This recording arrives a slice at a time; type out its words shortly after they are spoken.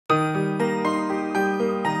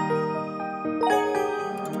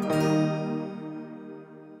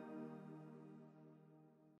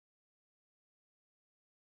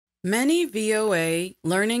Many VOA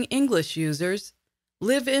Learning English users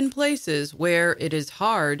live in places where it is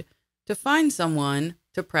hard to find someone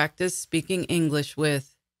to practice speaking English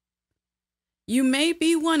with. You may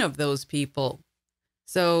be one of those people,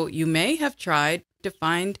 so you may have tried to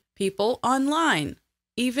find people online,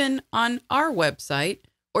 even on our website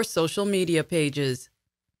or social media pages.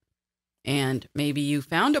 And maybe you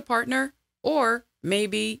found a partner, or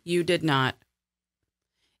maybe you did not.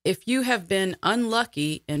 If you have been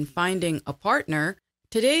unlucky in finding a partner,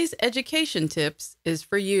 today's education tips is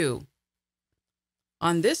for you.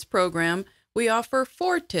 On this program, we offer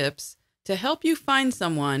 4 tips to help you find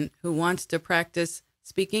someone who wants to practice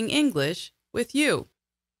speaking English with you.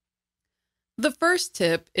 The first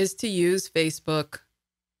tip is to use Facebook.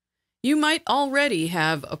 You might already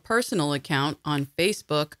have a personal account on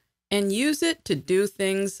Facebook and use it to do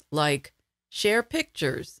things like share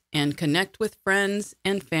pictures and connect with friends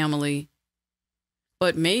and family.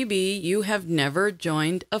 But maybe you have never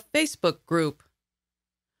joined a Facebook group.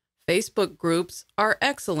 Facebook groups are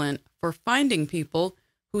excellent for finding people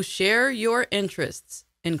who share your interests,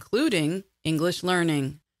 including English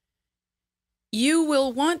learning. You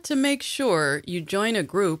will want to make sure you join a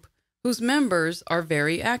group whose members are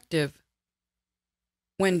very active.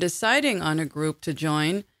 When deciding on a group to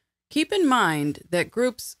join, keep in mind that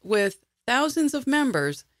groups with thousands of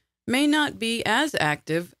members may not be as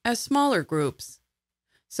active as smaller groups.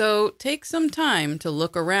 So take some time to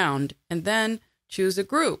look around and then choose a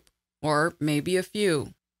group, or maybe a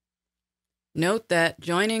few. Note that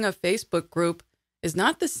joining a Facebook group is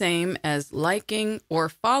not the same as liking or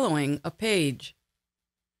following a page.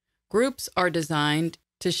 Groups are designed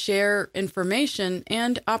to share information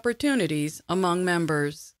and opportunities among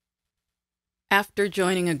members. After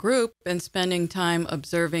joining a group and spending time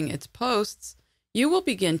observing its posts, you will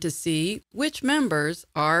begin to see which members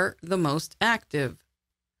are the most active.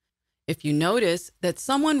 If you notice that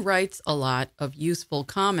someone writes a lot of useful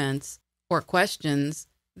comments or questions,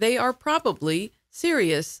 they are probably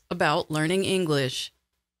serious about learning English.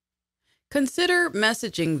 Consider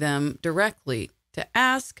messaging them directly to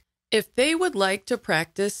ask if they would like to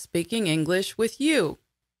practice speaking English with you.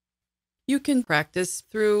 You can practice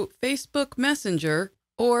through Facebook Messenger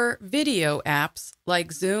or video apps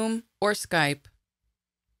like Zoom or Skype.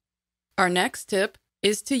 Our next tip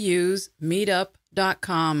is to use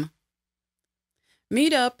meetup.com.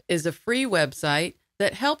 Meetup is a free website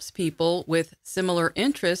that helps people with similar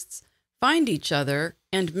interests find each other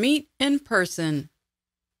and meet in person.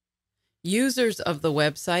 Users of the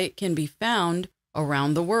website can be found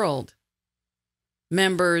around the world.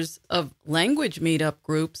 Members of language meetup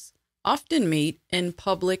groups often meet in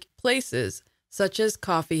public places, such as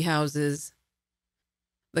coffee houses.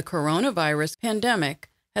 The coronavirus pandemic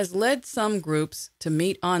has led some groups to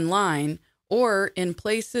meet online or in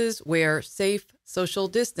places where safe social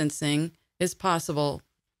distancing is possible.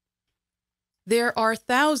 There are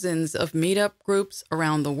thousands of meetup groups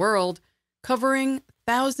around the world covering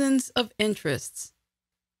thousands of interests.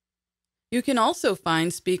 You can also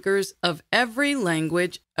find speakers of every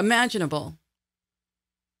language imaginable.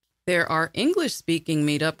 There are English-speaking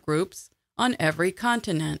meetup groups on every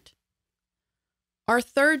continent. Our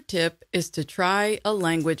third tip is to try a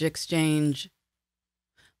language exchange.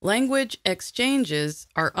 Language exchanges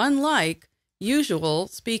are unlike usual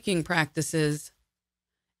speaking practices.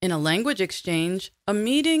 In a language exchange, a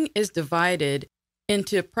meeting is divided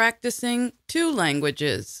into practicing 2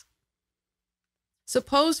 languages.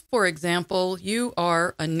 Suppose, for example, you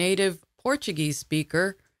are a native Portuguese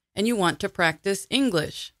speaker and you want to practice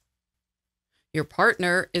English. Your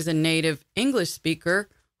partner is a native English speaker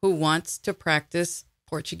who wants to practice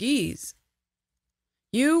Portuguese.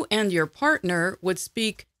 You and your partner would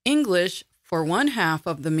speak English for one half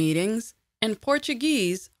of the meetings and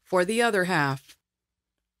Portuguese for the other half.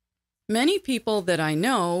 Many people that I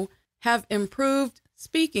know have improved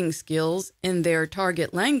speaking skills in their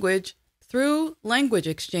target language through language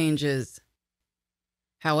exchanges.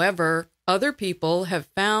 However, other people have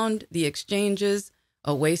found the exchanges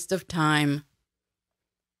a waste of time.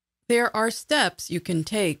 There are steps you can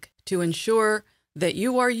take to ensure that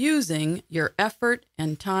you are using your effort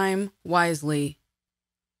and time wisely.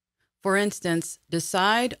 For instance,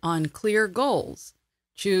 decide on clear goals,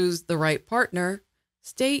 choose the right partner,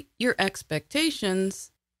 state your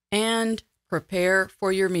expectations, and prepare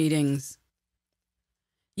for your meetings.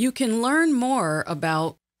 You can learn more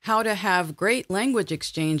about how to have great language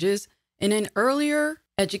exchanges in an earlier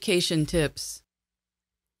education tips.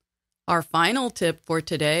 Our final tip for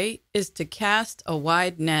today is to cast a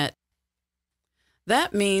wide net.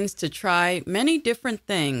 That means to try many different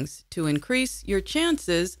things to increase your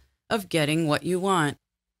chances of getting what you want.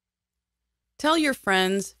 Tell your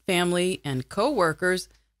friends, family, and coworkers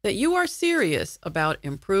that you are serious about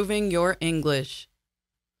improving your English.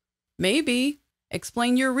 Maybe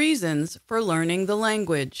explain your reasons for learning the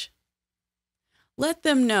language. Let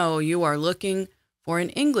them know you are looking for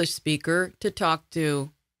an English speaker to talk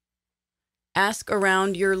to. Ask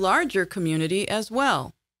around your larger community as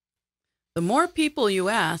well. The more people you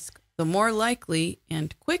ask, the more likely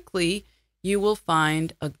and quickly you will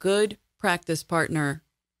find a good practice partner.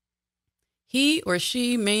 He or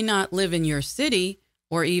she may not live in your city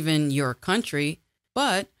or even your country,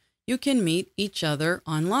 but you can meet each other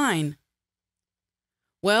online.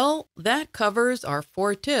 Well, that covers our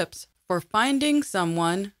 4 tips for finding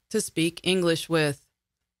someone to speak English with.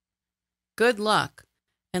 Good luck,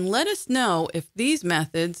 and let us know if these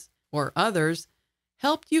methods or others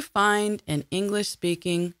helped you find an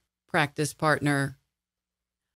English-speaking practice partner.